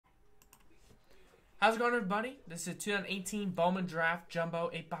How's it going, everybody? This is 2018 Bowman Draft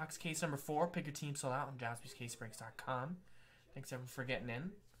Jumbo 8-box case number 4. Pick your team sold out on jaspyscasebreaks.com. Thanks, everyone, for getting in.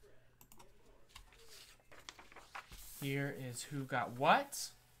 Here is who got what.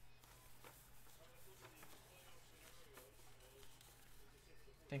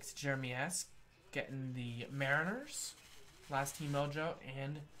 Thanks to Jeremy S. getting the Mariners, last team mojo,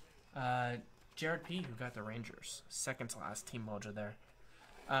 and Jared P. who got the Rangers, second to last team mojo there.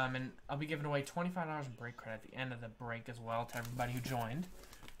 And I'll be giving away $25 in break credit at the end of the break as well to everybody who joined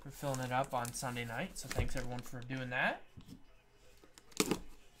for filling it up on Sunday night. So thanks everyone for doing that.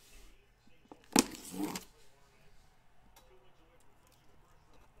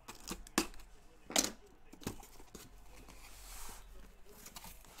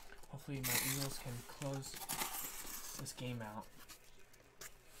 Hopefully my Eagles can close this game out.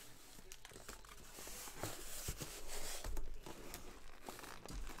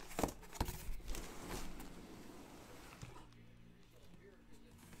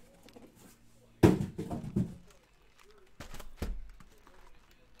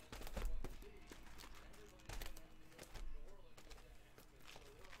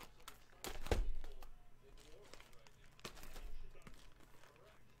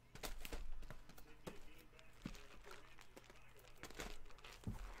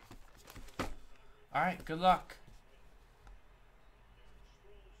 All right, good luck.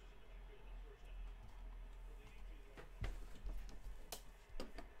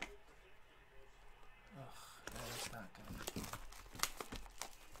 Ugh, that is not good.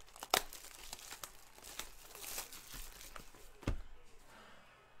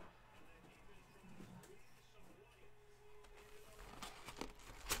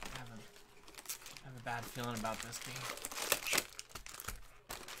 I have a bad feeling about this game.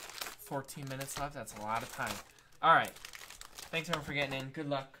 14 minutes left. That's a lot of time. All right. Thanks, everyone, for getting in. Good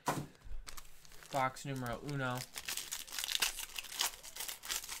luck. Box numero uno.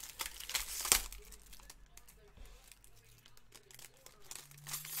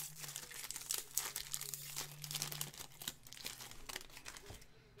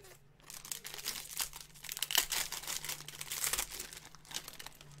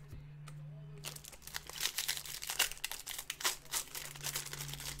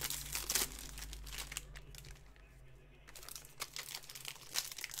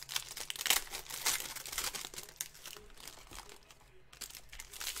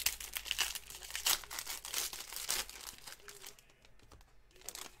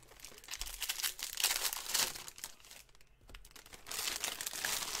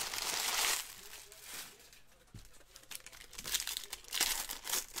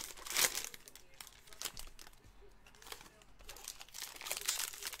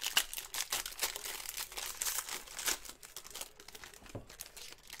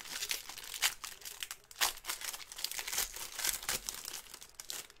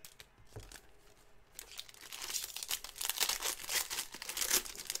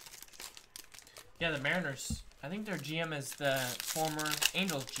 Yeah, the Mariners. I think their GM is the former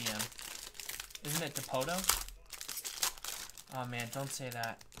Angels GM. Isn't it DePoto? Oh, man, don't say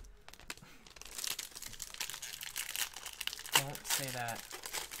that. Don't say that.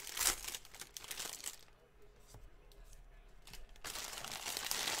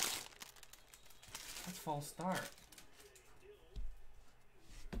 That's false start.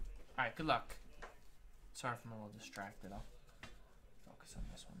 Alright, good luck. Sorry if I'm a little distracted. I'll focus on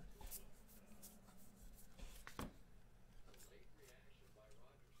this one.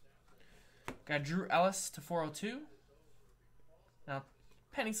 Got Drew Ellis to 402. Now,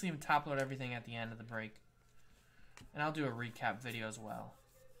 penny sleeve and top load everything at the end of the break. And I'll do a recap video as well.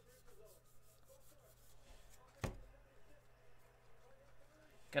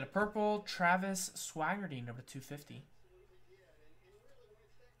 Got a purple Travis Swaggerty, number 250.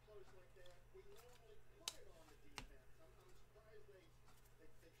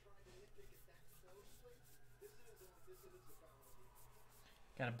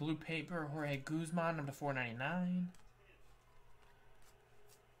 Got a blue paper, Jorge Guzman, number 499.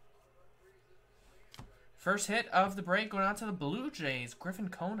 First hit of the break going out to the Blue Jays, Griffin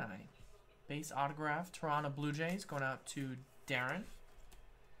Conine. Base autograph, Toronto Blue Jays, going out to Darren.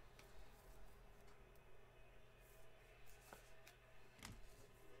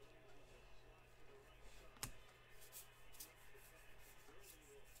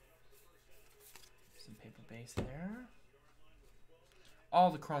 Some paper base there. All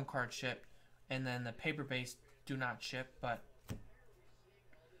the chrome cards ship, and then the paper base do not ship, but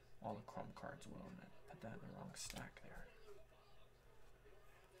all the chrome cards will. Put that in the wrong stack there.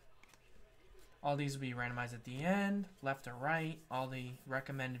 All these will be randomized at the end, left or right. All the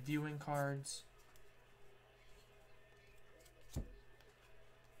recommended viewing cards.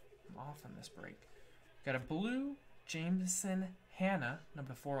 off on this break. Got a blue Jameson Hannah,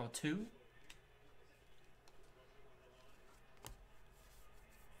 number 402.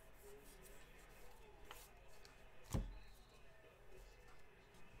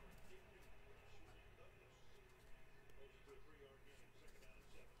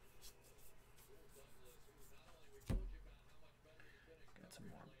 Got some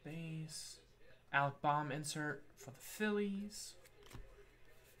more base. Alec Baum insert for the Phillies.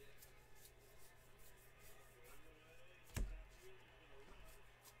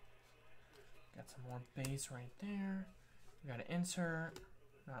 Got some more base right there. We got an insert,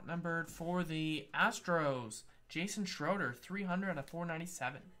 not numbered, for the Astros. Jason Schroeder, 300 out of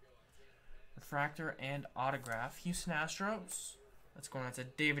 497. Refractor and autograph. Houston Astros. That's going on to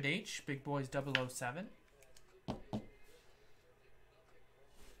David H. Big Boys 007.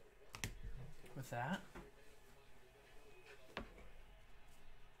 With that.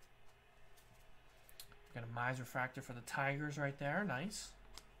 Got a Mize refractor for the Tigers right there. Nice.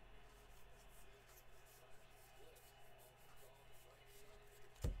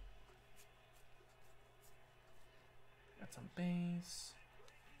 Got some base.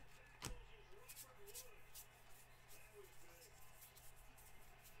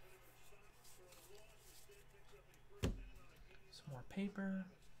 Some more paper.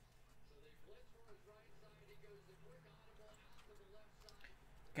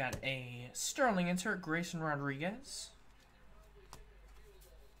 Got a Sterling insert, Grayson Rodriguez.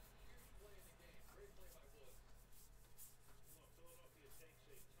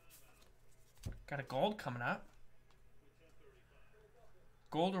 Got a gold coming up.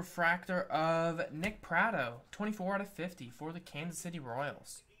 Gold refractor of Nick Pratto, 24 out of 50 for the Kansas City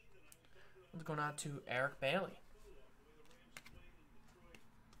Royals. Let's go now to Eric Bailey.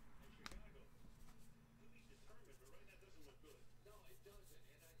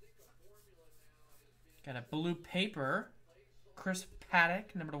 Got a blue paper, Chris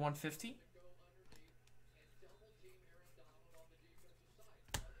Paddock, number 150.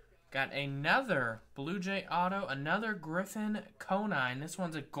 Got another Blue Jay auto, another Griffin Conine. This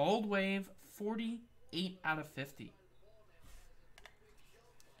one's a Gold Wave, 48 out of 50.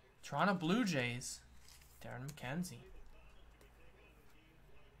 Toronto Blue Jays, Darren McKenzie.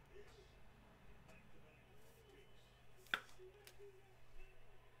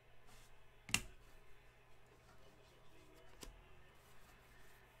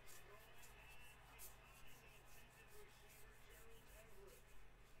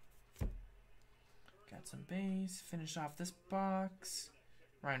 Got some base. Finish off this box.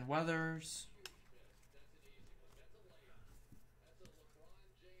 Ryan Weathers.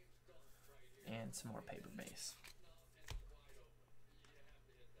 And some more paper base.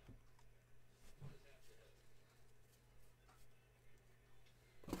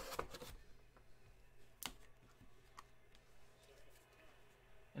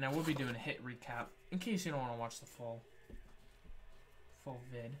 And I will be doing a hit recap in case you don't want to watch the full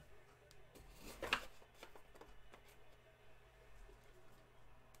vid.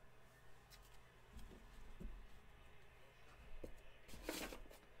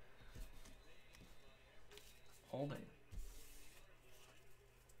 Holding.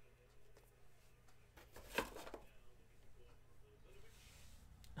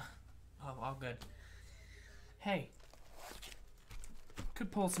 Oh, all good. Hey, could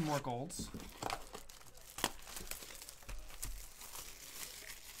pull some more golds.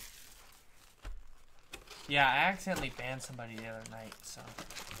 Yeah, I accidentally banned somebody the other night, so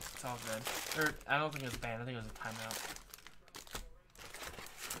it's all good. Or I don't think it was banned. I think it was a timeout.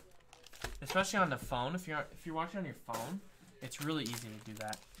 Especially on the phone, if you're watching on your phone, it's really easy to do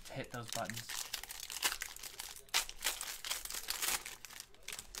that. To hit those buttons.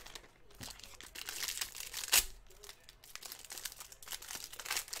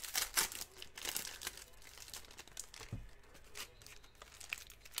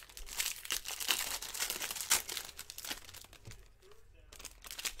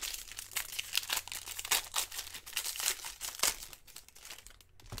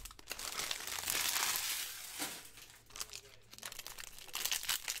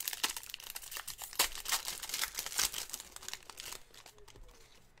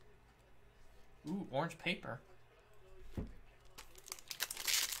 Ooh, orange paper.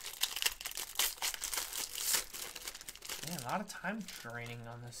 Man, a lot of time draining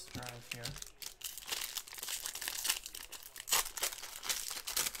on this drive here.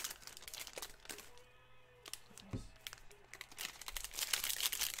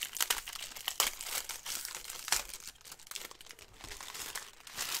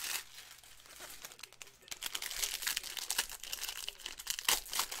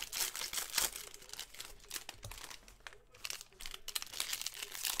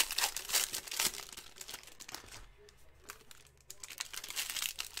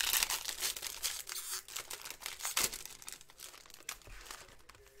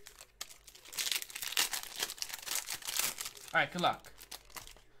 Alright, good luck.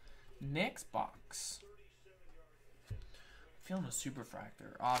 Next box. Feeling a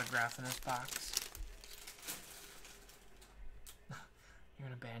superfractor autograph in this box. You're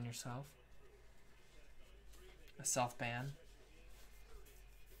gonna ban yourself. A self-ban.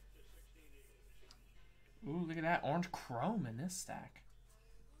 Ooh, look at that. Orange chrome in this stack.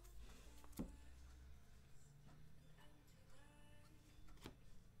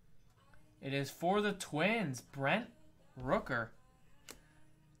 It is for the Twins. Brent Rooker.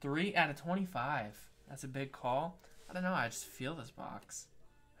 3 out of 25. That's a big call. I don't know. I just feel this box.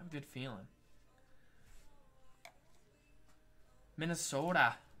 I have a good feeling.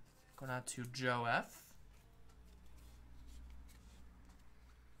 Minnesota. Going out to Joe F.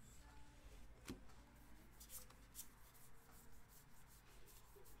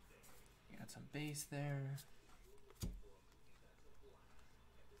 Got some base there.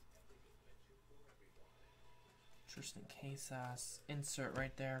 Tristan Casas. Insert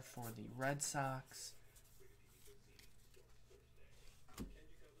right there for the Red Sox.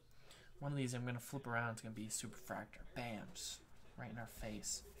 One of these I'm going to flip around. It's going to be Superfractor. Bams. Right in our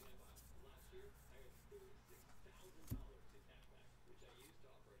face.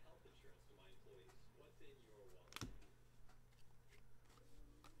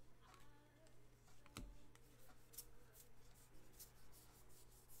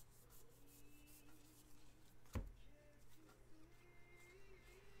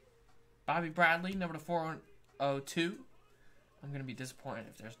 Bobby Bradley, number 402. I'm going to be disappointed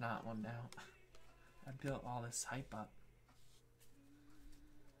if there's not one now. I built all this hype up.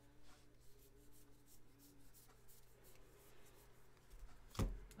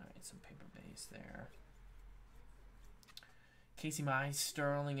 Alright, some paper base there. Casey Mize,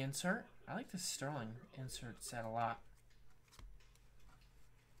 Sterling insert. I like this Sterling insert set a lot.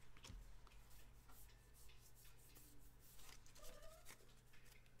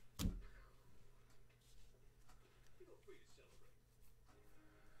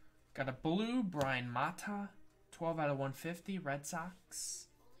 Got a blue Brian Mata, 12 out of 150, Red Sox.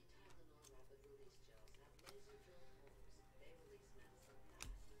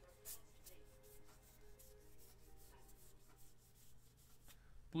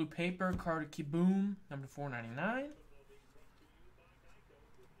 Blue paper, Carter Kieboom, number 499.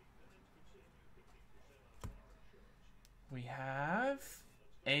 We have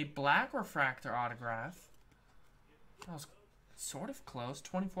a black refractor autograph. That was sort of close.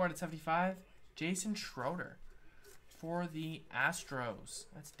 24 out of 75. Jason Schroeder for the Astros.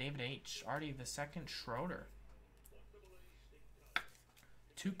 That's David H. Already the second Schroeder.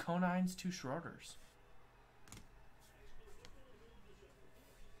 2 Conines, 2 Schroeders.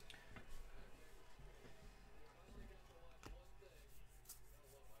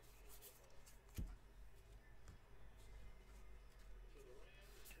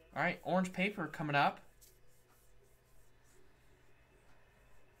 All right, orange paper coming up.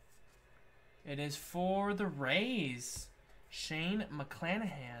 It is for the Rays. Shane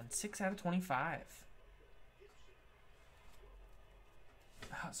McClanahan, 6 out of 25.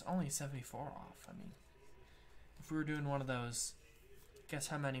 Oh, it's only 74 off. I mean, if we were doing one of those, guess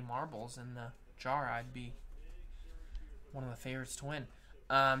how many marbles in the jar, I'd be one of the favorites to win.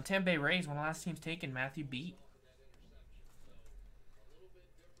 Tampa Bay Rays, one of the last teams taken, Matthew Beat.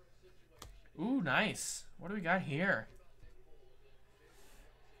 Ooh, nice. What do we got here?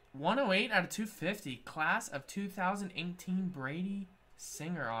 108 out of 250. Class of 2018 Brady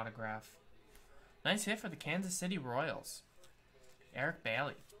Singer autograph. Nice hit for the Kansas City Royals. Eric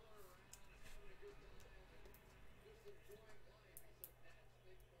Bailey.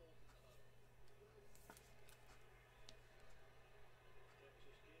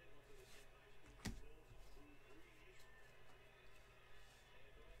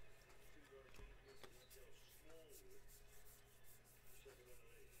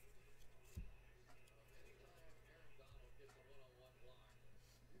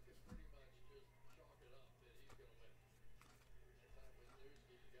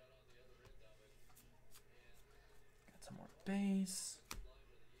 Some more base.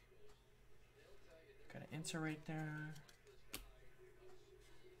 Got an insert right there.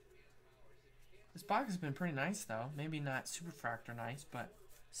 This box has been pretty nice, though. Maybe not Superfractor nice, but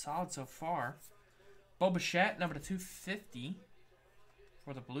solid so far. Bo Bichette, number 250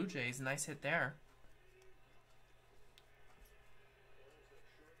 for the Blue Jays. Nice hit there.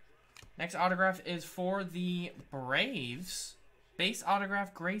 Next autograph is for the Braves. Base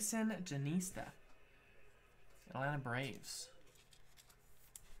autograph, Grayson Janista. Atlanta Braves.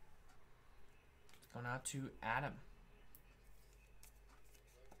 Going out to Adam.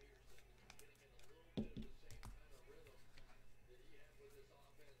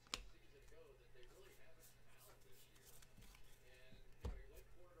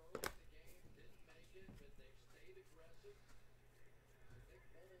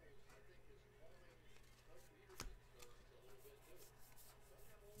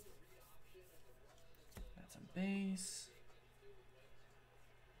 That's a base.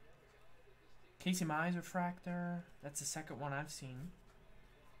 Casey Mize refractor. That's the second one I've seen.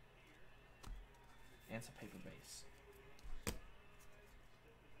 And it's a paper base.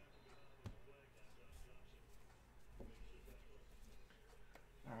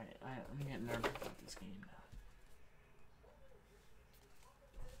 Alright, I'm getting nervous about this game now.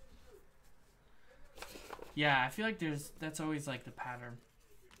 Yeah, I feel like that's always like the pattern.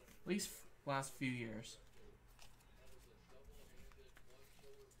 At least last few years.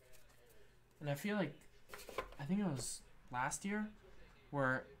 And I feel like, I think it was last year,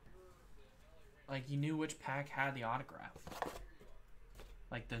 where like you knew which pack had the autograph.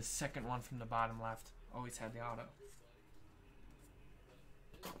 Like the second one from the bottom left always had the auto.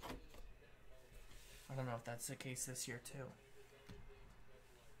 I don't know if that's the case this year too.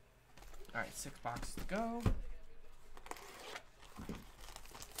 Alright, 6 boxes to go.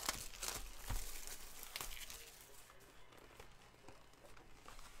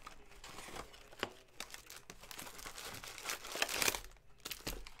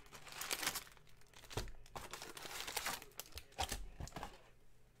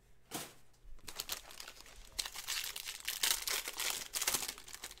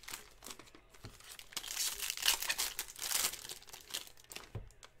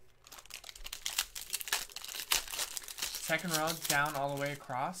 Second row down all the way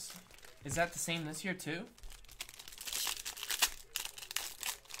across. Is that the same this year too?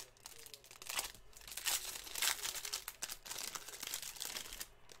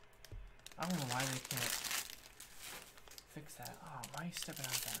 I don't know why they can't fix that. Oh, why are you stepping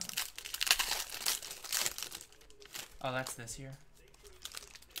out that one? Oh, that's this year.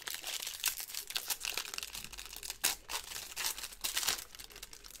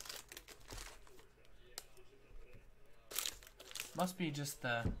 Must be just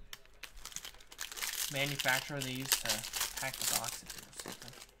the manufacturer they use to pack the boxes or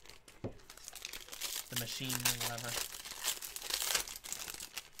something. The machine or whatever.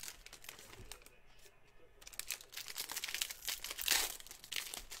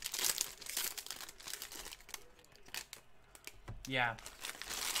 Yeah.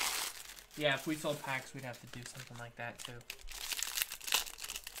 Yeah, if we sold packs, we'd have to do something like that too.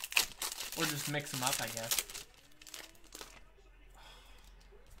 Or just mix them up, I guess.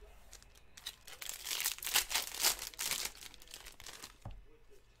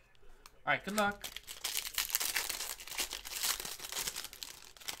 Alright, good luck.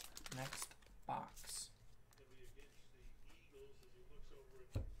 Next box.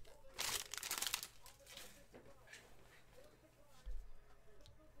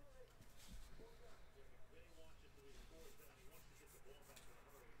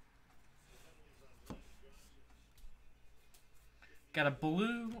 Got a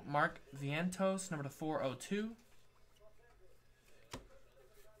blue Mark Vientos, number 402.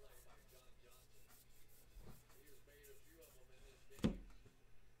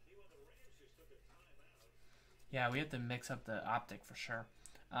 Yeah, we have to mix up the optic for sure.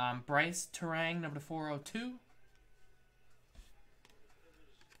 Bryce Terang, number 402.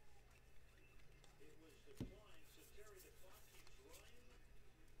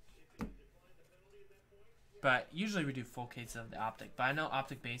 But usually we do full cases of the optic. But I know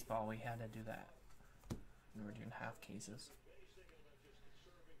optic baseball, we had to do that. We were doing half cases.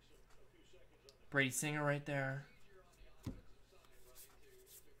 Brady Singer right there.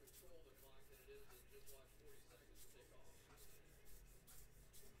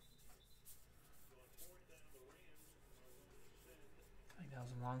 I think that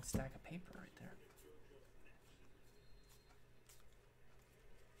was a long stack of paper right there.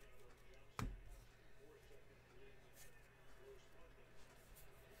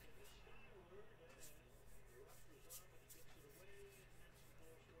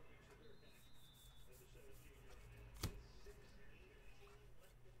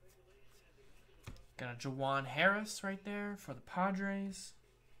 Got a Jawan Harris right there for the Padres.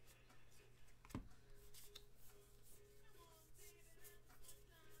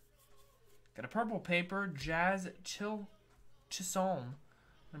 Got a purple paper, Jazz Chisholm,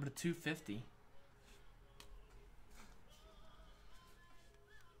 number 250.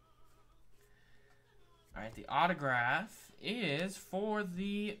 Alright, the autograph is for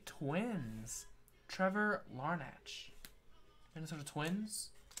the Twins. Trevor Larnach. Minnesota Twins.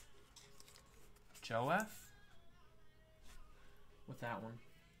 Joe F. With that one.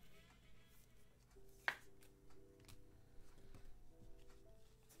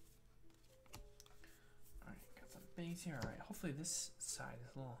 Alright, got some base here. Alright, hopefully this side is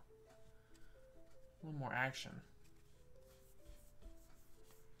a little A little more action.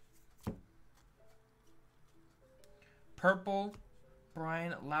 Purple,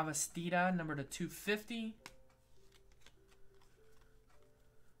 Brian Lavastida, number to 250.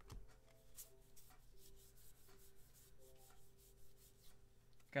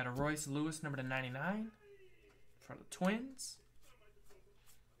 Got a Royce Lewis, number to 99 for the Twins.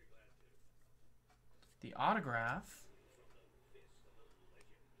 The autograph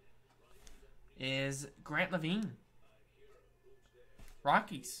is Grant Levine.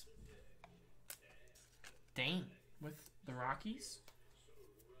 Rockies. Dane with the Rockies.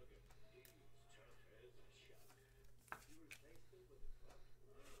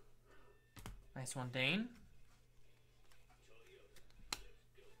 Nice one, Dane.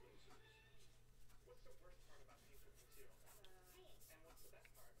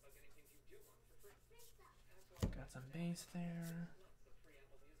 Got some base there.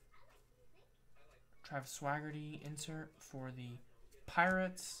 Travis Swaggerty insert for the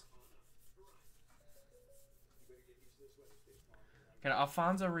Pirates. Got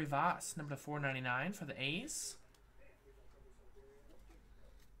Alfonso Rivas, number to 499 for the A's.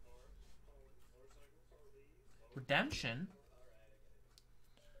 Redemption.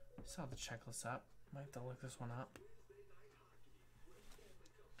 Still have the checklist up. Might have to look this one up.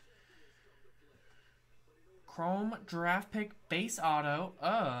 Chrome draft pick base auto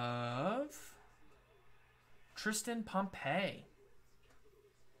of Tristan Pompey.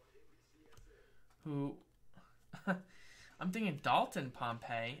 Who... I'm thinking Dalton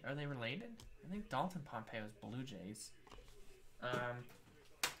Pompey. Are they related? I think Dalton Pompey was Blue Jays.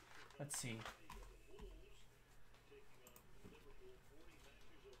 Let's see.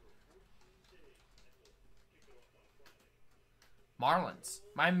 Marlins.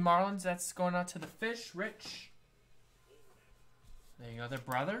 My Marlins, that's going out to the Fish, Rich. There you go. They're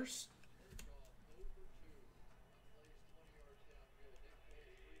brothers.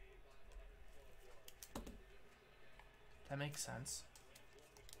 That makes sense.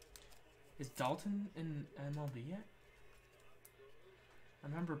 Is Dalton in MLB yet? I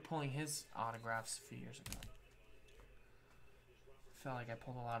remember pulling his autographs a few years ago. Felt like I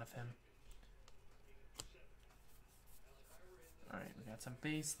pulled a lot of him. Alright, we got some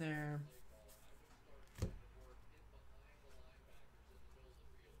base there.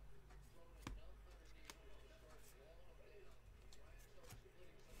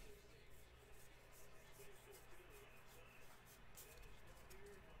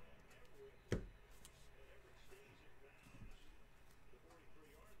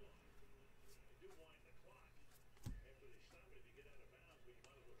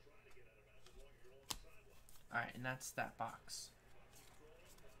 Alright, and that's that box.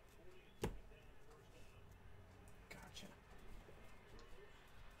 Gotcha.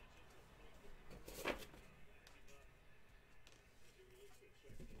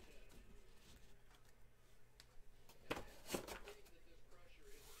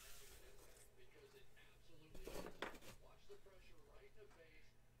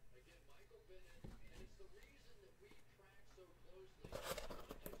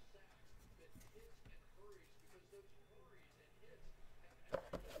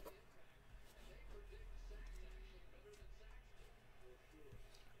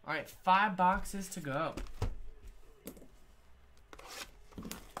 All right, 5 boxes to go.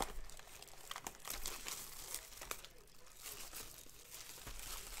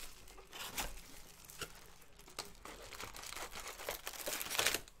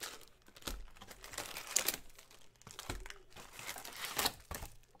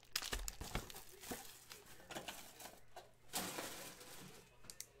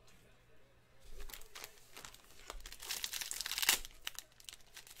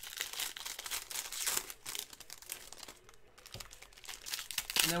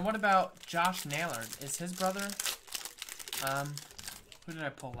 And then what about Josh Naylor? Is his brother? Who did I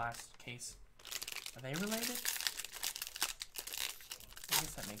pull last case? Are they related? I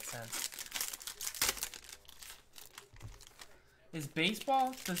guess that makes sense. Is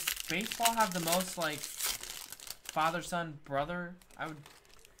baseball? Does baseball have the most like father, son, brother? I would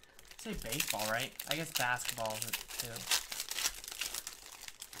say baseball, right? I guess basketball is it too.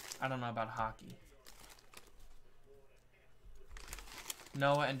 I don't know about hockey.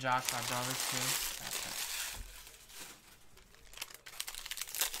 Noah and Josh are brothers too. Okay.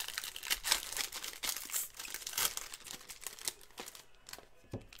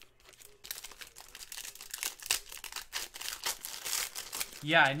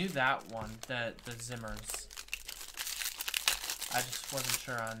 Yeah, I knew that one, the Zimmers. I just wasn't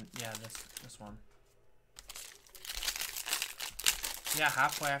sure on this one. Yeah,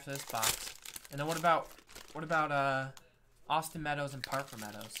 halfway after this box. And then what about Austin Meadows and Parker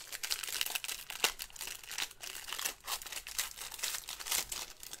Meadows?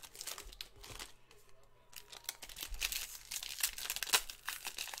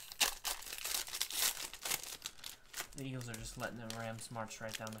 The Eagles are just letting the Rams march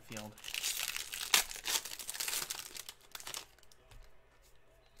right down the field.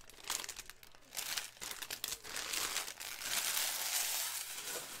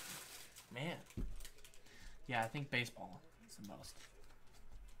 Man. Yeah, I think baseball is the most.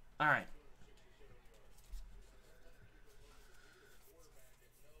 All right.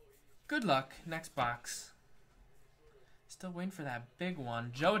 Good luck. Next box. Still waiting for that big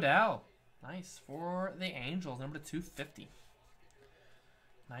one. Joe Dell. Nice. For the Angels. Number 250.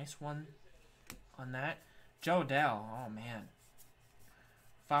 Nice one on that. Joe Dell. Oh, man.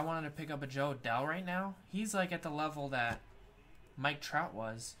 If I wanted to pick up a Joe Dell right now, he's like at the level that Mike Trout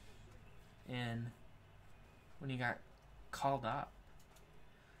was in when he got called up.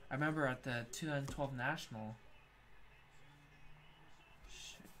 I remember at the 2012 National.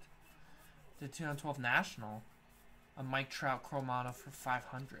 The 2012 National, a Mike Trout Chrome Auto for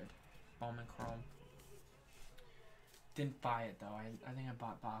 500. Bowman Chrome. Didn't buy it though. I think I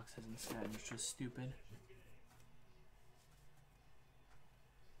bought boxes instead, which was stupid.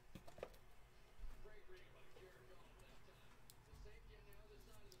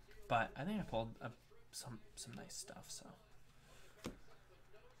 But I think I pulled up some nice stuff. So.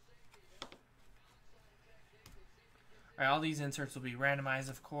 All right, all these inserts will be randomized,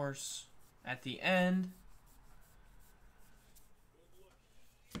 of course, at the end.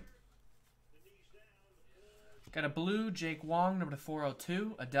 Got a blue Jake Wong, number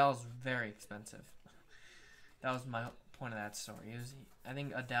 402. Adele's very expensive. That was my point of that story. I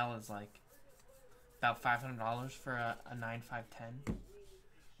think Adele is like about $500 for a 9.510. At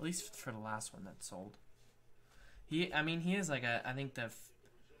least for the last one that sold. He is like I think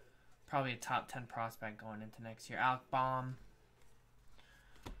probably a top 10 prospect going into next year. Alec Baum.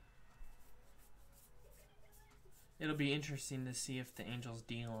 It'll be interesting to see if the Angels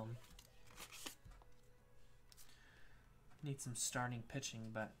deal him. Need some starting pitching,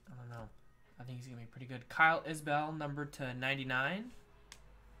 but I don't know. I think he's going to be pretty good. Kyle Isbell, number to 99.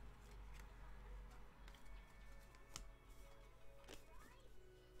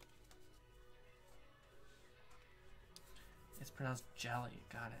 It's pronounced jelly.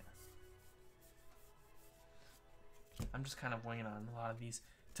 Got it. I'm just kind of winging on a lot of these.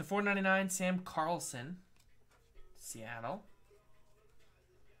 To 499, Sam Carlson, Seattle.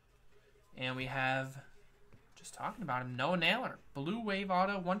 And we have, just talking about him, Noah Naylor. Blue Wave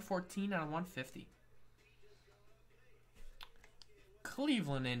Auto, 114 out of 150.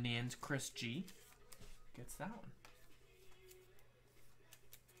 Cleveland Indians, Chris G. Gets that one.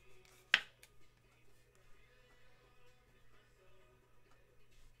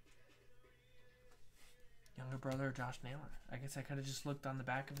 Younger brother, Josh Naylor. I guess I could have just looked on the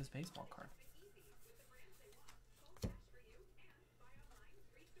back of his baseball card.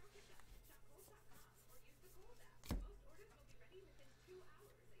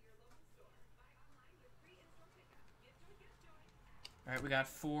 All right, we got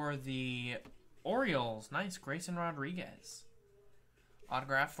for the Orioles. Nice, Grayson Rodriguez.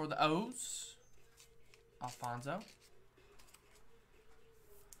 Autograph for the O's. Alfonso.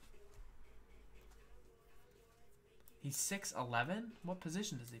 He's 6'11". What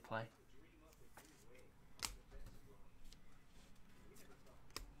position does he play?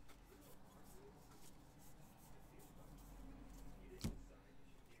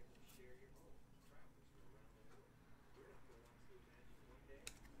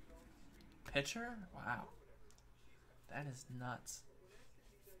 Pitcher? Wow. That is nuts.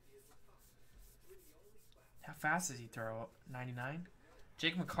 How fast does he throw? 99?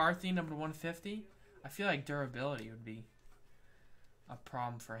 Jake McCarthy, number 150. I feel like durability would be a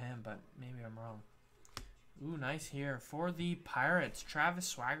problem for him, but maybe I'm wrong. Ooh, nice here. For the Pirates,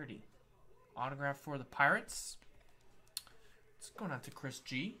 Travis Swaggerty. Autograph for the Pirates. It's going out to Chris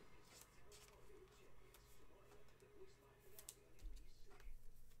G.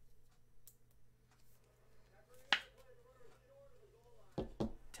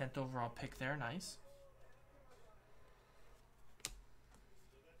 Tenth overall pick there, nice.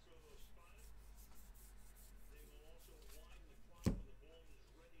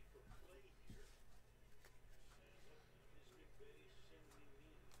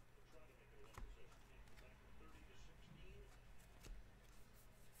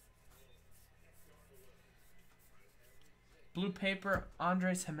 Blue paper,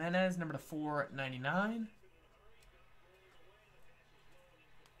 Andres Jimenez, number 499.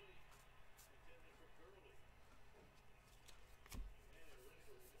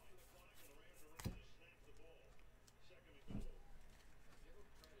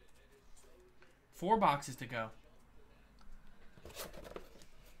 4 boxes to go.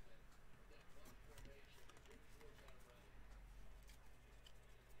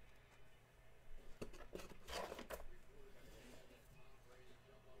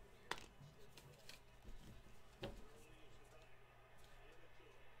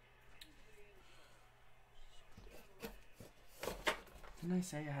 Didn't I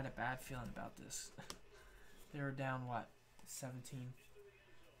say I had a bad feeling about this? They were down, what, 17?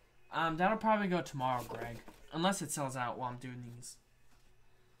 That'll probably go tomorrow, Greg. Unless it sells out while I'm doing these.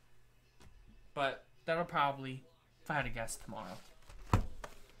 But that'll probably, if I had to guess, tomorrow.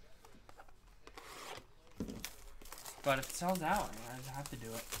 But if it sells out, I have to do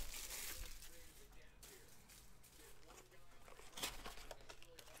it.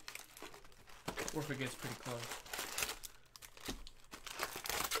 Or if it gets pretty close.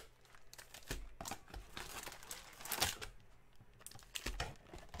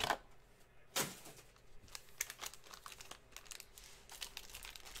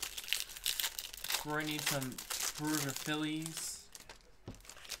 We're going to need some Brewers or Phillies. I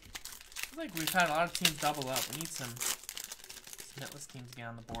feel like we've had a lot of teams double up. We need some hitless teams to get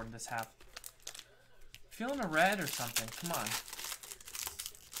on the board in this half. Feeling a red or something. Come on.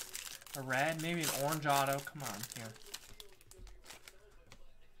 A red, maybe an orange auto. Come on, here.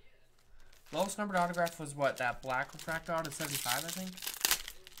 Lowest numbered autograph was what? That black refractor auto, 75, I think?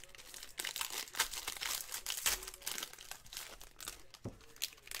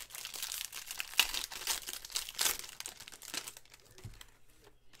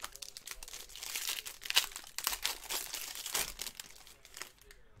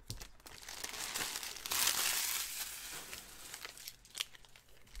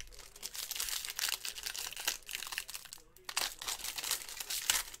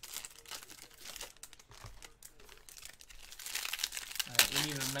 We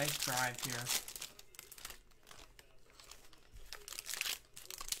need a nice drive here.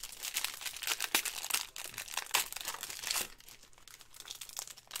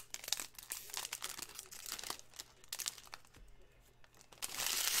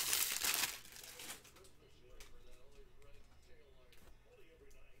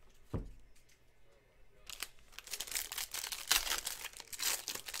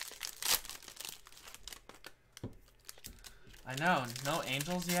 I know, no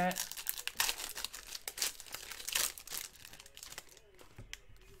Angels yet.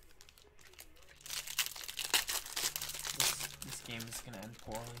 This game is gonna end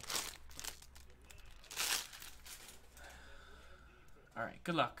poorly. Alright,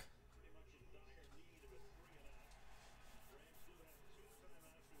 good luck.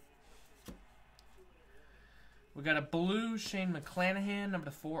 We got a blue Shane McClanahan,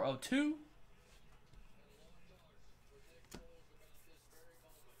 number 402.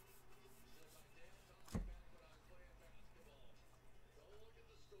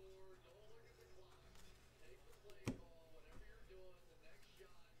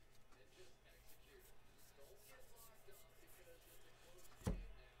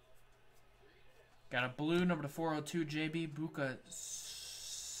 Got a blue number to 402, JB Buka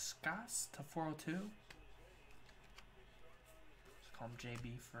Skas to 402. Just call him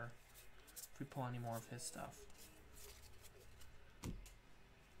JB for if we pull any more of his stuff.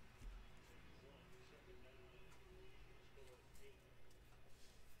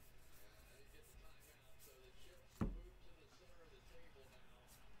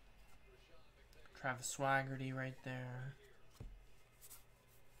 Travis Swaggerty right there.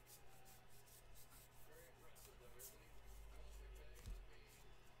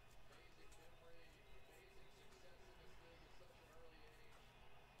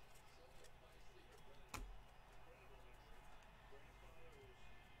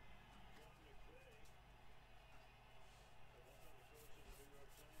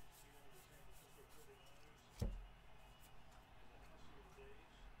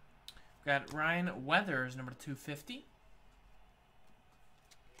 Got Ryan Weathers, number 250.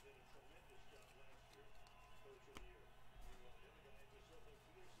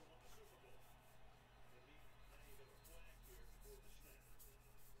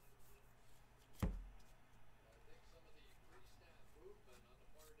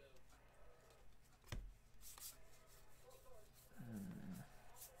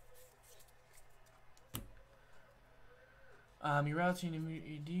 You're out to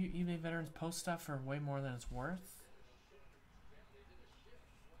do eBay veterans post stuff for way more than it's worth?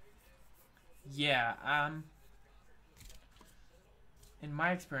 Yeah, in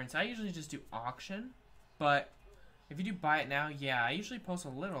my experience, I usually just do auction, but if you do buy it now, yeah, I usually post a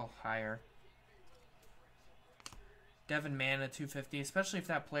little higher. Devin Mann at 250, especially if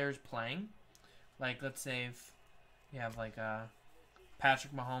that player's playing, Like, let's say if you have, like,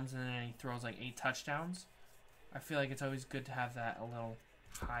 Patrick Mahomes and then he throws, like, 8 touchdowns. I feel like it's always good to have that a little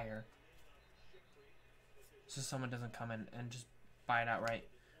higher. So someone doesn't come in and just buy it outright.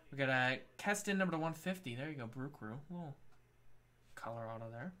 We got a Keston number to 150. There you go, Brew Crew. Little color auto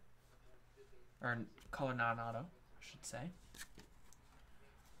there. Or color non-auto, I should say.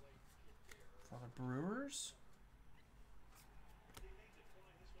 For the Brewers.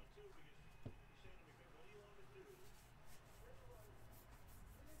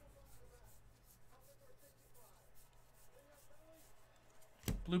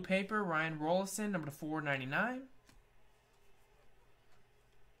 Blue paper, Ryan Rollison, number to 499.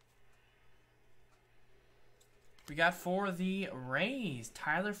 We got for the Rays,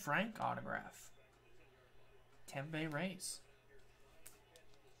 Tyler Frank autograph. Tampa Bay Rays.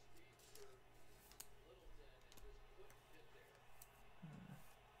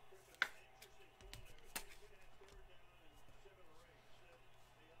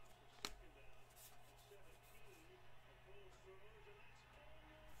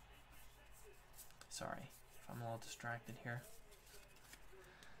 Sorry if I'm a little distracted here.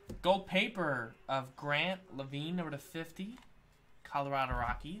 Gold paper of Grant Levine, number to 50. Colorado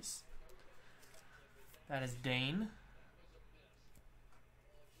Rockies. That is Dane.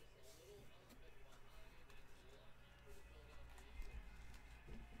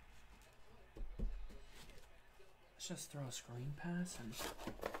 Let's just throw a screen pass and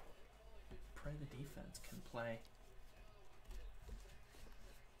pray the defense can play.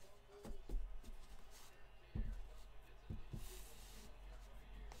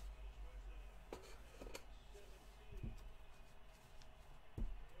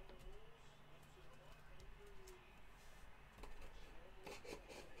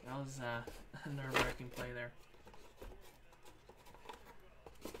 That was a nerve-wracking play there.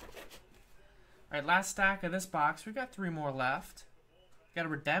 Alright, last stack of this box. We've got 3 more left. Got a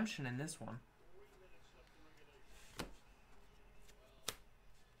redemption in this one.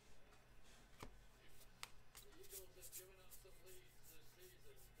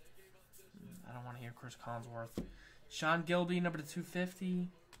 I don't want to hear Chris Collinsworth. Sean Gilby, number to 250.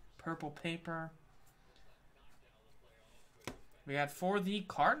 Purple paper. We got for the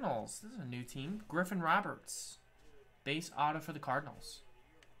Cardinals. This is a new team. Griffin Roberts. Base auto for the Cardinals.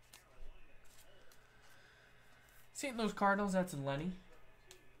 St. Louis Cardinals, that's in Lenny.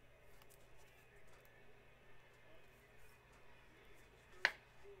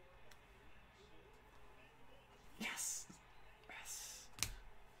 Yes. Yes.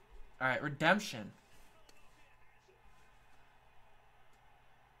 All right, redemption.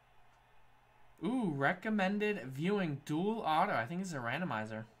 Ooh, recommended viewing dual auto. I think it's a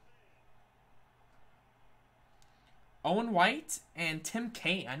randomizer. Owen White and Tim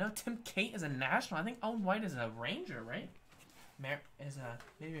Cate. I know Tim Cate is a National. I think Owen White is a Ranger, right?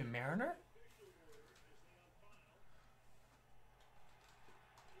 Maybe a Mariner?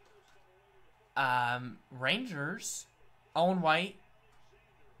 Rangers. Owen White.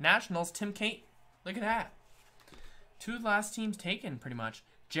 Nationals. Tim Cate. Look at that. 2 last teams taken, pretty much.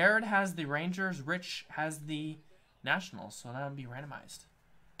 Jared has the Rangers. Rich has the Nationals. So that would be randomized.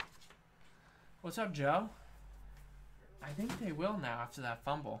 What's up, Joe? I think they will now after that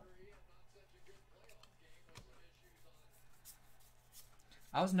fumble.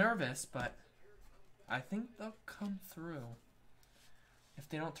 I was nervous, but I think they'll come through if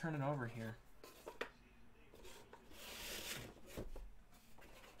they don't turn it over here.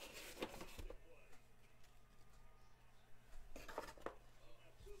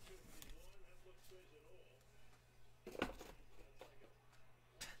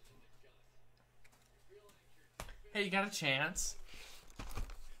 Hey, you got a chance.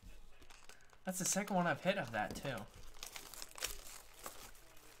 That's the second one I've hit of that, too.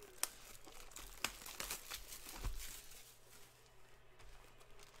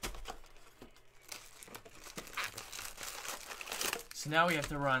 So now we have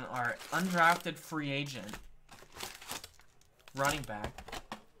to run our undrafted free agent running back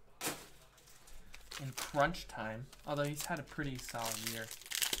in crunch time. Although he's had a pretty solid year.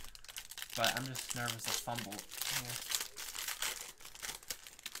 But I'm just nervous to fumble here.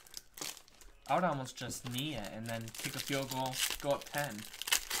 I would almost just knee it and then kick a field goal, go up 10.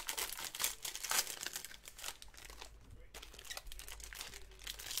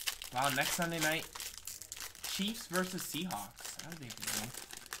 Wow, next Sunday night, Chiefs versus Seahawks. That would be a good one.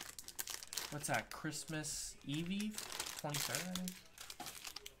 What's that, Christmas Eve? 23rd, I think?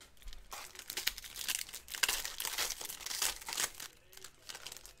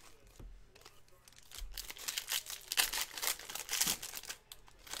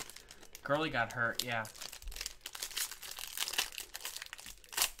 Gurley got hurt, yeah.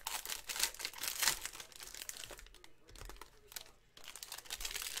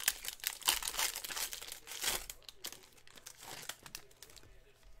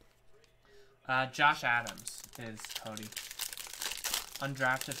 Josh Adams is Cody.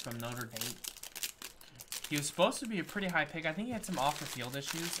 Undrafted from Notre Dame. He was supposed to be a pretty high pick. I think he had some off-the-field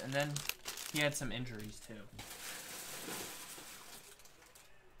issues, and then he had some injuries, too.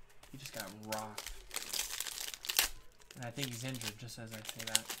 He just got rocked. And I think he's injured, just as I say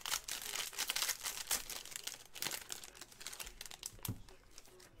that.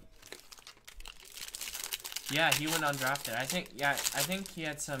 Yeah, he went undrafted. I think he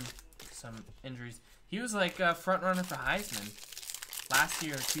had some injuries. He was like a front runner for Heisman last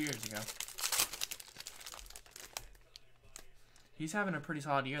year or 2 years ago. He's having a pretty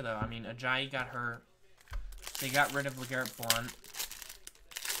solid year, though. I mean, Ajayi got hurt. They got rid of LeGarrette Blount.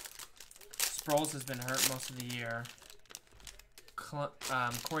 Sproles has been hurt most of the year.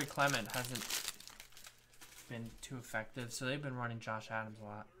 Corey Clement hasn't been too effective, so they've been running Josh Adams a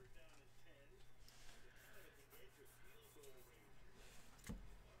lot.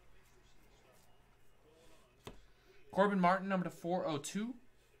 Corbin Martin, number to 402.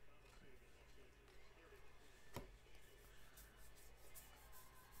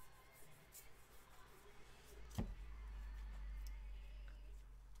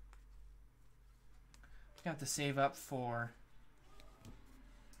 Got to save up for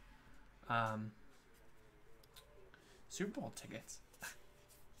Super Bowl tickets.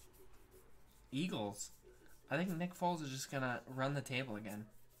 Eagles. I think Nick Foles is just going to run the table again.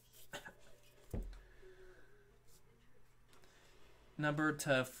 Number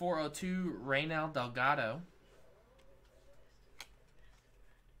to 402, Reynald Delgado.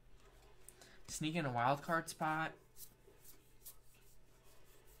 Sneak in a wild card spot.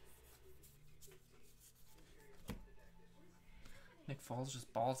 Nick Foles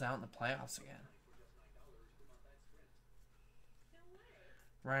just balls out in the playoffs again.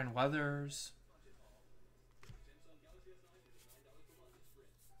 Ryan Weathers.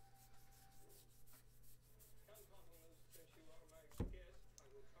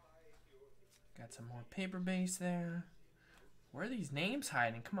 Got some more paper base there. Where are these names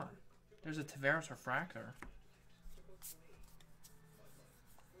hiding? Come on. There's a Tavares refractor.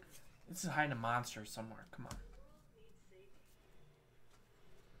 This is hiding a monster somewhere. Come on.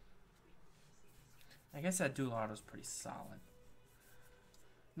 I guess that dual auto is pretty solid.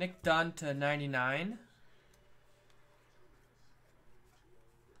 Nick Dunn to 99.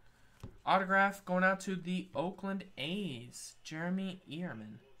 Autograph going out to the Oakland A's. Jeremy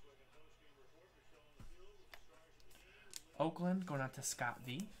Ehrman. Oakland going out to Scott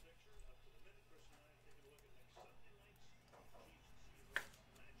V.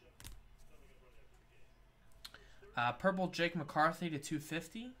 Purple Jake McCarthy to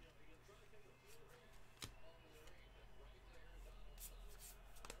 250.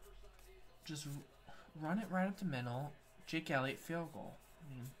 Just run it right up the middle. Jake Elliott field goal.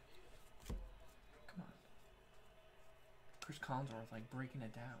 I mean, come on. Chris Collinsworth like breaking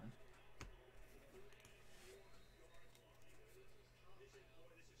it down.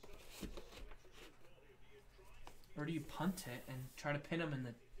 Or do you punt it and try to pin him in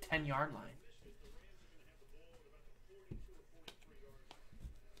the 10-yard line?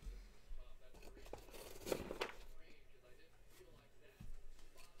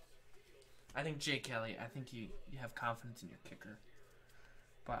 I think Jake Elliott, I think you have confidence in your kicker.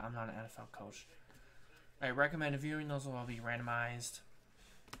 But I'm not an NFL coach. Alright, recommended viewing. Those will all be randomized.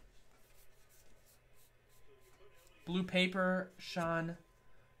 Blue paper, Sean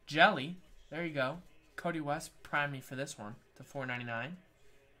Jelly. There you go. Cody West primed me for this one to $4.99.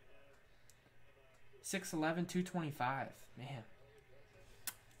 6'11", 225. Man.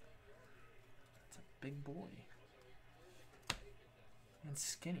 That's a big boy. And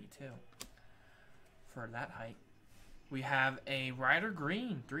skinny, too. For that height. We have a Ryder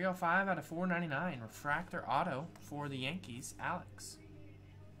Green, 305 out of 499. Refractor auto for the Yankees, Alex.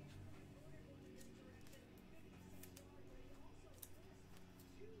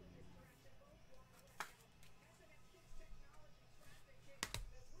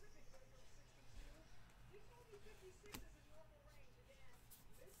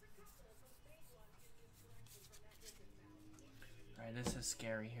 Alright, this is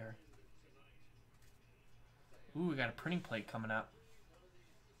scary here. Ooh, we got a printing plate coming up.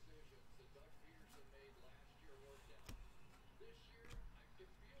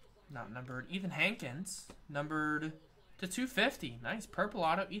 Not numbered. Ethan Hankins. Numbered to 250. Nice. Purple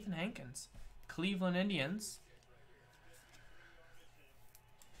auto, Ethan Hankins. Cleveland Indians.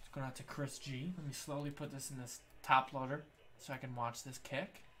 Going out to Chris G. Let me slowly put this in this top loader so I can watch this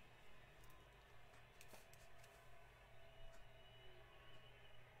kick.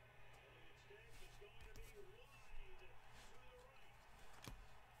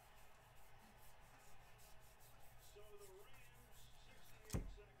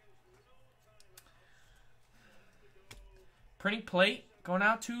 Printing plate going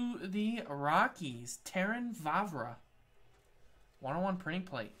out to the Rockies. Terran Vavra. 101 printing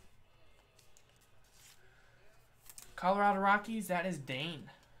plate. Colorado Rockies, that is Dane.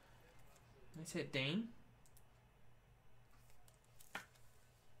 Let's hit Dane.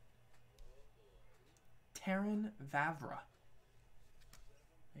 Terran Vavra.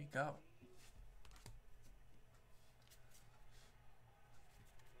 There you go.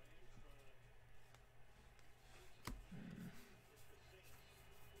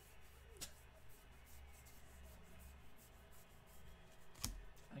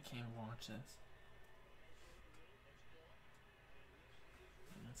 I can't even watch this.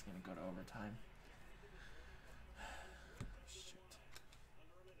 It's gonna go to overtime. Shoot.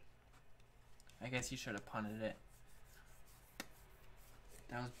 I guess you should have punted it.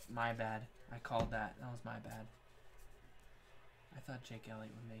 That was my bad. I called that. That was my bad. I thought Jake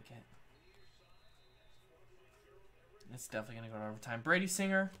Elliott would make it. It's definitely gonna go to overtime. Brady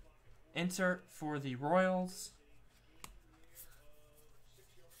Singer, insert for the Royals.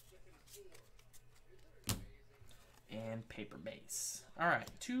 And paper base. Alright,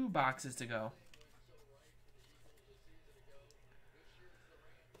 2 boxes to go.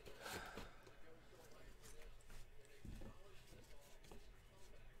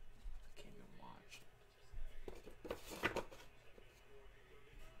 I can't even watch.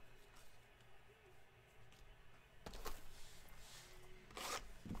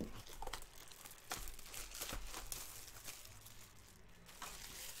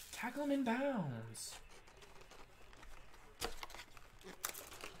 Tackle him in bounds.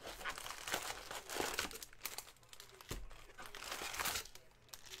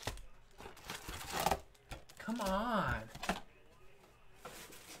 Come on.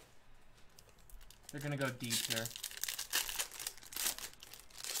 They're going to go deep here.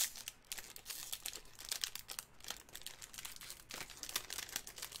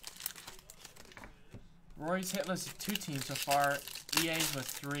 Roy's hit list of 2 teams so far. EA's with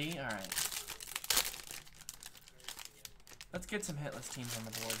 3. All right. Let's get some hitless teams on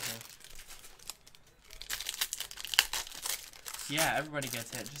the board here. Yeah, everybody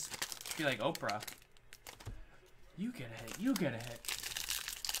gets hit. Just be like Oprah. You get a hit. You get a hit.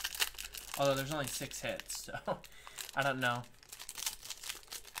 Although there's only 6 hits, so I don't know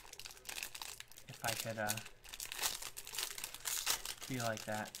if I could be like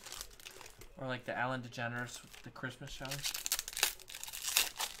that. Or like the Ellen DeGeneres with the Christmas show.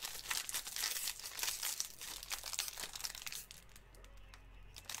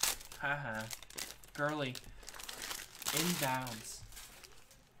 Haha. Girly. Inbounds.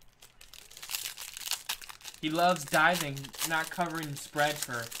 He loves diving, not covering spread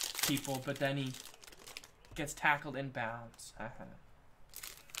for people, but then he gets tackled inbounds.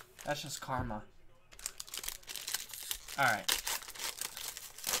 That's just karma. Alright.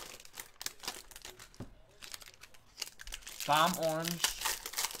 Bomb Orange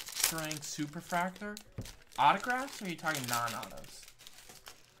Strength Superfractor. Autographs, or are you talking non-autos?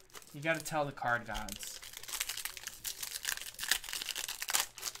 You gotta tell the card gods.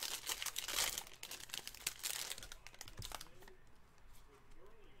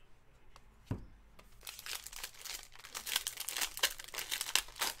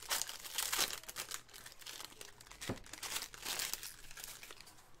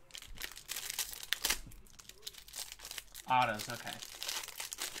 Autos, okay.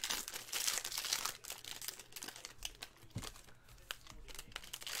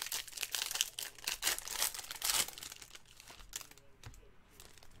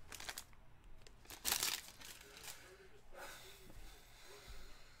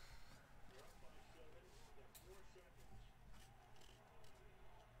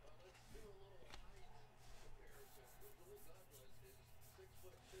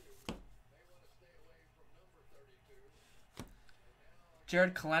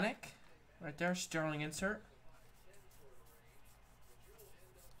 Jared Kalenic, right there, Sterling insert.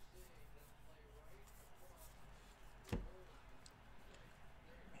 Man,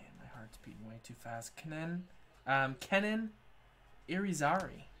 my heart's beating way too fast. Kenan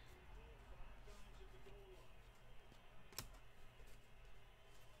Irizarry.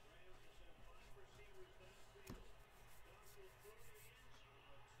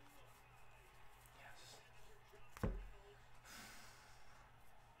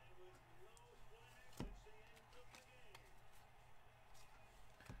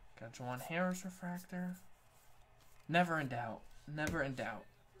 Got Juwan Harris refractor. Never in doubt. Never in doubt.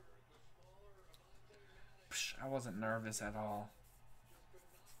 Psh, I wasn't nervous at all.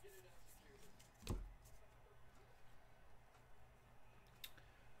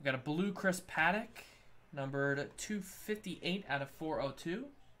 We got a blue Chris Paddock, numbered 258 out of 402.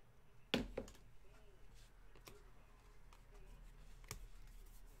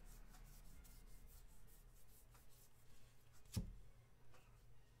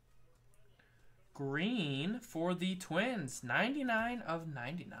 Green for the Twins, 99 of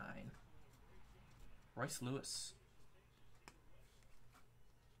 99. Royce Lewis.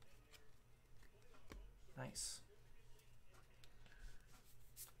 Nice.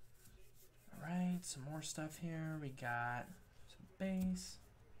 All right, some more stuff here. We got some base.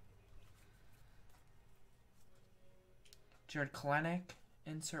 Jared Kalenic,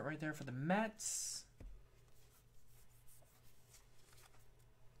 insert right there for the Mets.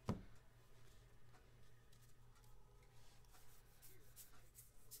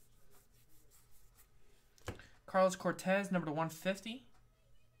 Carlos Cortez, number to 150.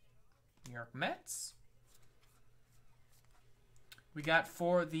 New York Mets. We got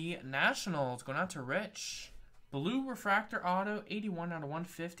for the Nationals, going out to Rich. Blue refractor auto, 81 out of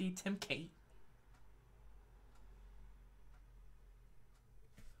 150, Tim Cate.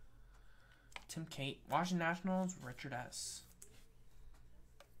 Tim Cate, Washington Nationals, Richard S.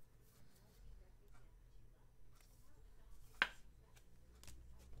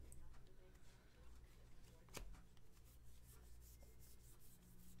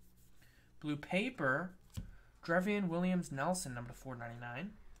 Blue paper, Drevian Williams Nelson, number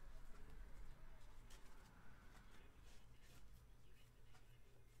 499.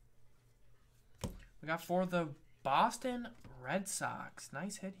 We got for the Boston Red Sox.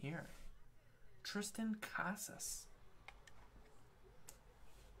 Nice hit here. Tristan Casas.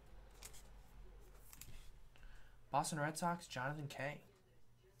 Boston Red Sox, Jonathan K.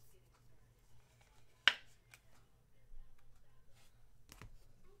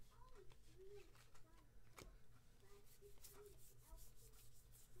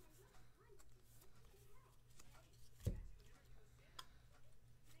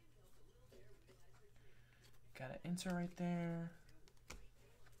 Got an insert right there.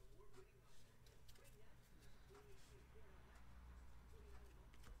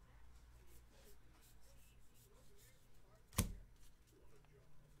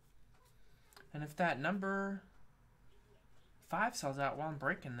 And if that number 5 sells out while I'm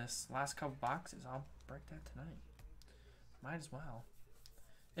breaking this last couple boxes, I'll break that tonight. Might as well.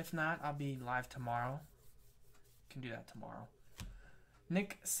 If not, I'll be live tomorrow. Can do that tomorrow.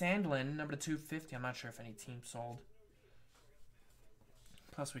 Nick Sandlin, number 250. I'm not sure if any team sold.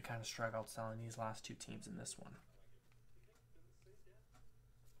 Plus, we kind of struggled selling these last two teams in this one.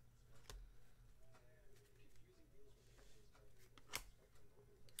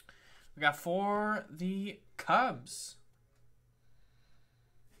 We got for the Cubs.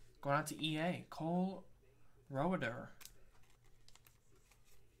 Going on to EA. Cole Roeder.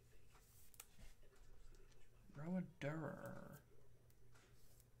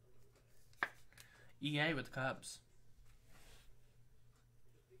 EA with the Cubs.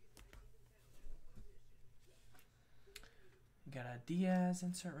 We got a Diaz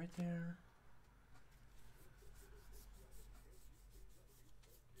insert right there.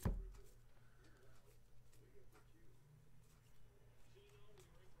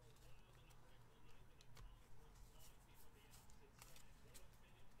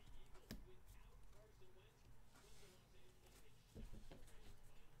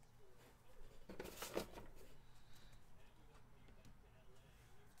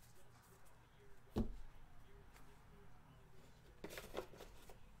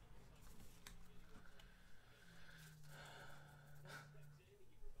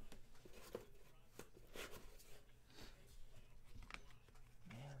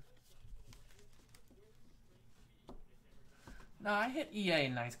 No, I hit EA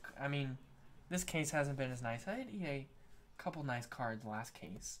nice. I mean, this case hasn't been as nice. I hit EA a couple nice cards last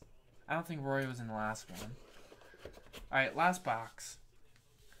case. I don't think Roy was in the last one. Alright, last box.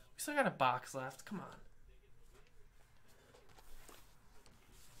 We still got a box left. Come on.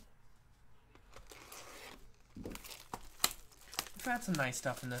 We've had some nice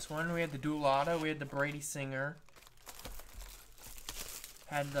stuff in this one. We had the dual auto. We had the Brady Singer.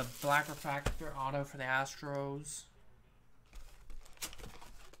 Had the black refractor auto for the Astros.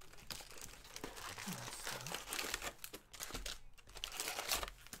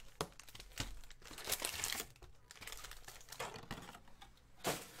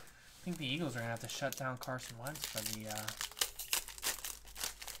 I think the Eagles are going to have to shut down Carson Wentz for the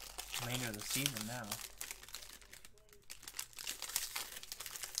remainder of the season now.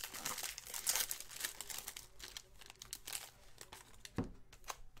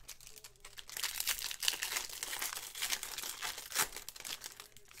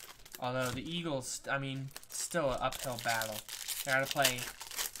 Although the Eagles, I mean, still an uphill battle. They gotta play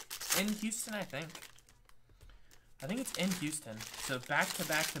in Houston, I think. I think it's in Houston. So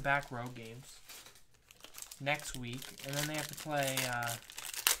back-to-back-to-back road games next week. And then they have to play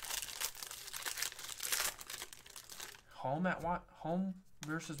home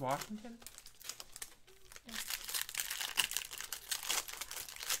versus Washington?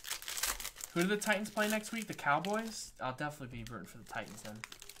 Who do the Titans play next week? The Cowboys? I'll definitely be rooting for the Titans then.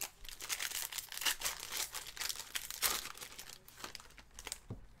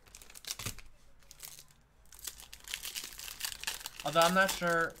 Although I'm not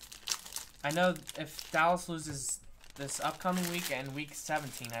sure. I know if Dallas loses this upcoming week and week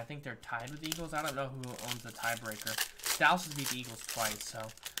 17, I think they're tied with the Eagles. I don't know who owns the tiebreaker. Dallas has beat the Eagles twice, so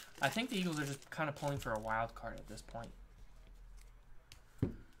I think the Eagles are just kind of pulling for a wild card at this point.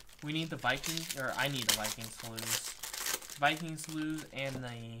 We need the Vikings, or I need the Vikings to lose. Vikings lose and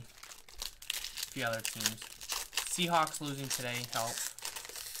the other teams. Seahawks losing today help.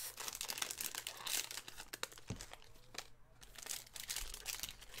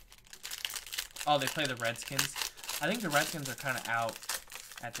 Oh, they play the Redskins. I think the Redskins are kind of out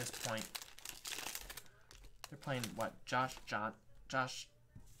at this point. They're playing, what, Josh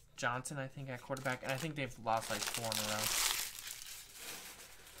Johnson, I think, at quarterback. And I think they've lost like 4 in a row.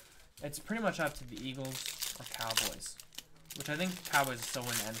 It's pretty much up to the Eagles or Cowboys. Which I think the Cowboys still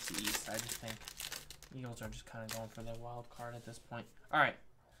win the NFC East. I just think the Eagles are just kind of going for the wild card at this point. Alright.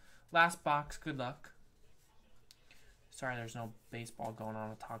 Last box. Good luck. Sorry there's no baseball going on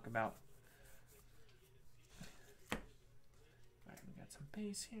to talk about. Alright, we got some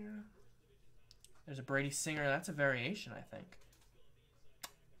base here. There's a Brady Singer. That's a variation, I think.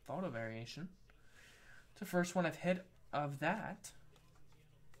 Photo variation. It's the first one I've hit of that.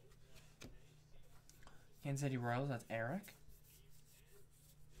 Kansas City Royals, that's Eric.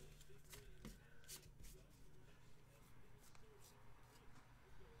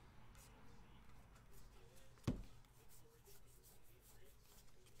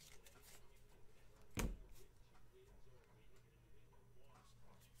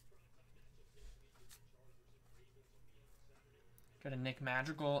 Got a Nick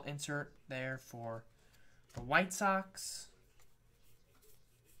Madrigal insert there for the White Sox.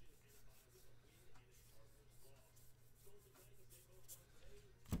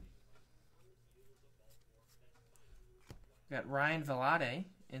 Got Ryan Velade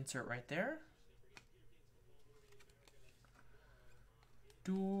insert right there.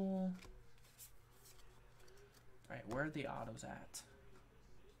 Dual. Alright, where are the autos at?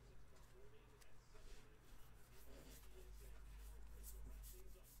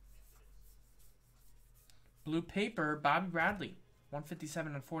 Blue paper, Bobby Bradley.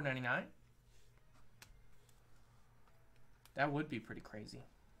 157 and 499. That would be pretty crazy.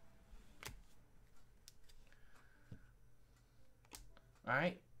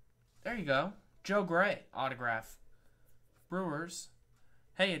 Alright. There you go. Joe Gray autograph. Brewers.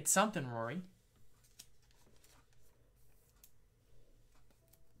 Hey, it's something, Rory.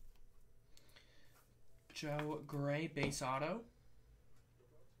 Joe Gray base auto.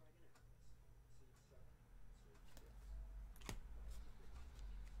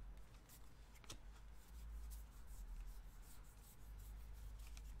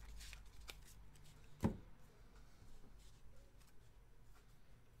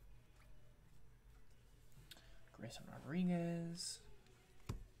 Grayson Rodriguez.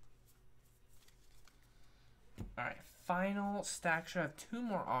 Alright, final stack. Should have 2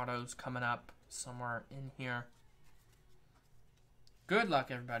 more autos coming up somewhere in here. Good luck,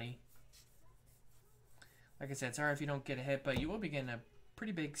 everybody. Like I said, sorry if you don't get a hit, but you will be getting a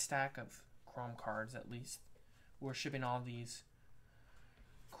pretty big stack of Chrome cards at least. We're shipping all these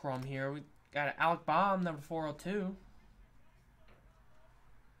Chrome here. We got an Alec Baum, number 402.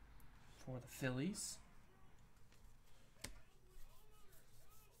 For the Phillies.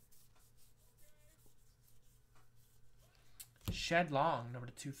 Shed Long, number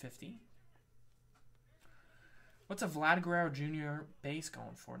 250. What's a Vlad Guerrero Jr. base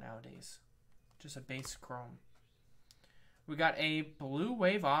going for nowadays? Just a base Chrome. We got a Blue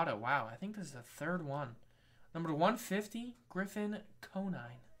Wave auto. Wow, I think this is the 3rd one. Number 150, Griffin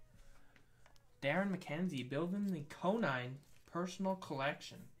Conine. Darren McKenzie building the Conine personal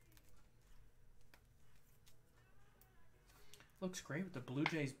collection. Looks great with the Blue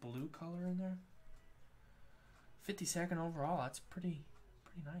Jays blue color in there. 52nd overall. That's pretty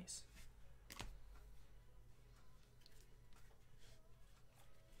nice.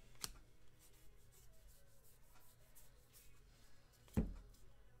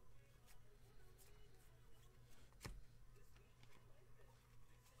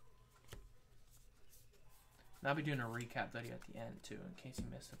 And I'll be doing a recap video at the end, too, in case you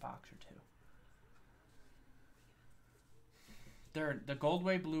missed a box or two. They're the gold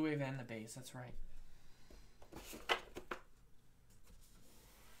wave, blue wave, and the base. That's right.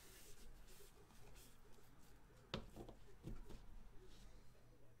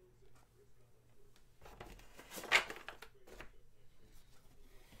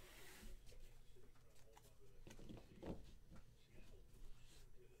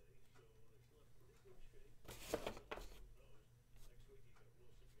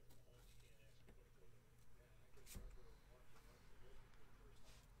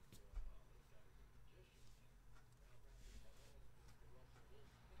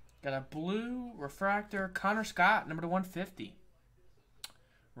 Got a blue refractor, Connor Scott, number to 150.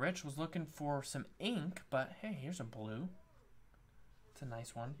 Rich was looking for some ink, but hey, here's a blue. It's a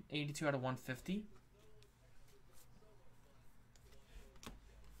nice one. 82 out of 150.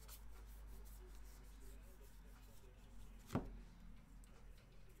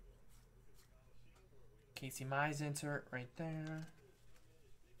 Casey Mize insert right there.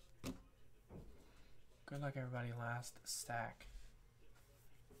 Good luck, everybody. Last stack.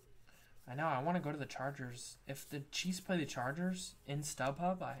 I know, I want to go to the Chargers. If the Chiefs play the Chargers in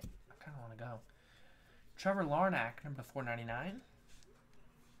StubHub, I kind of want to go. Trevor Larnack, number 499.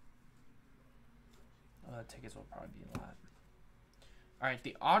 Oh, the tickets will probably be a lot. All right,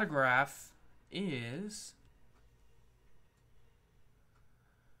 the autograph is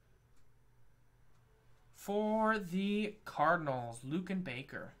for the Cardinals, Lucan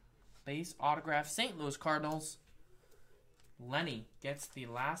Baker. Base autograph, St. Louis Cardinals. Lenny gets the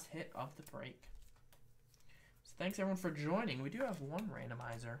last hit of the break. So thanks everyone for joining. We do have one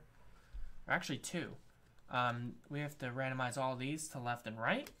randomizer, or actually two. We have to randomize all these to left and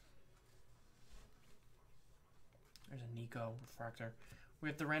right. There's a Nico refractor. We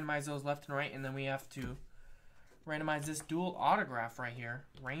have to randomize those left and right, and then we have to randomize this dual autograph right here,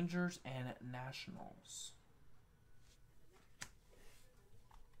 Rangers and Nationals.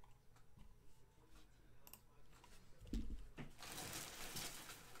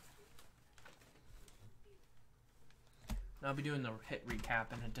 And I'll be doing the hit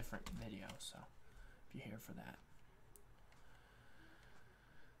recap in a different video, so if you're here for that.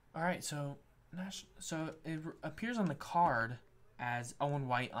 All right, so it appears on the card as Owen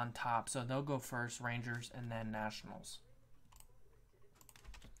White on top, so they'll go first, Rangers, and then Nationals.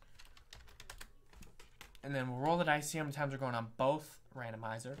 And then we'll roll the dice, see how many times we're going on both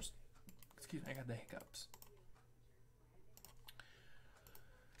randomizers. Excuse me, I got the hiccups.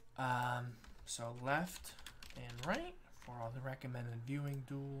 So left and right for all the recommended viewing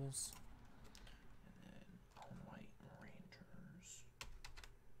duels. And then Owen White Rangers.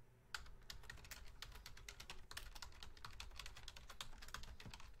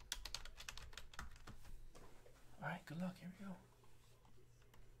 All right, good luck. Here we go.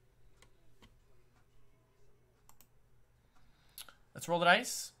 Let's roll the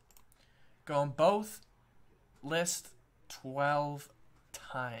dice. Go on both list 12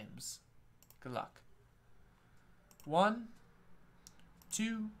 times. Good luck. 1,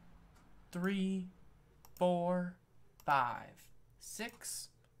 2, 3, 4, 5, 6,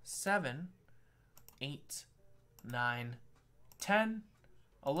 7, 8, 9, 10,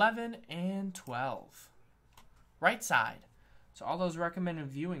 11, and 12. Right side. So all those recommended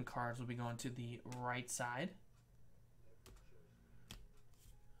viewing cards will be going to the right side.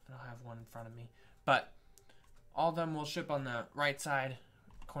 I don't have one in front of me. But all of them will ship on the right side,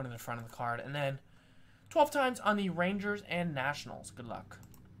 according to the front of the card. And then 12 times on the Rangers and Nationals. Good luck.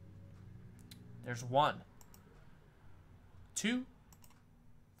 There's 1, 2,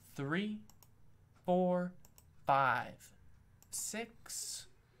 3, 4, 5, 6,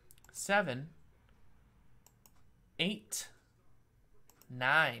 7, 8,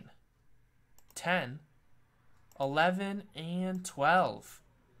 9, 10, 11, and 12.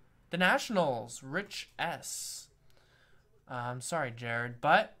 The Nationals, Rich S. I'm sorry, Jared,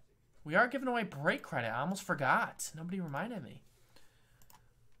 but we are giving away break credit. I almost forgot. Nobody reminded me.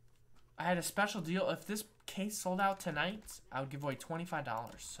 I had a special deal. If this case sold out tonight, I would give away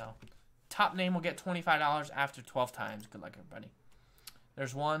 $25. So, top name will get $25 after 12 times. Good luck, everybody.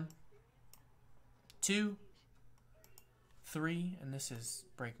 There's 1, 2, 3, and this is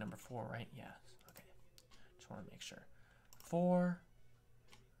break number 4, right? Yeah. Okay. Just want to make sure. 4,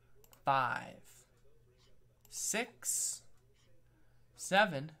 5, 6,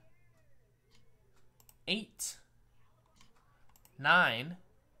 7, 8, 9,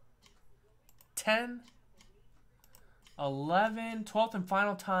 10, 11, 12th and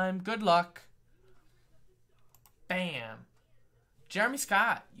final time. Good luck. Bam. Jeremy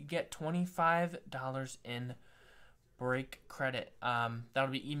Scott, you get $25 in break credit.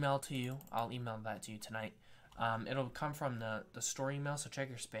 That'll be emailed to you. I'll email that to you tonight. It'll come from the store email, so check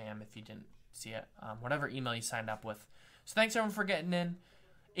your spam if you didn't see it. Whatever email you signed up with. So thanks everyone for getting in.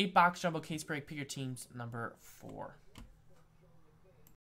 8-box jumbo case break. Pick your teams number 4.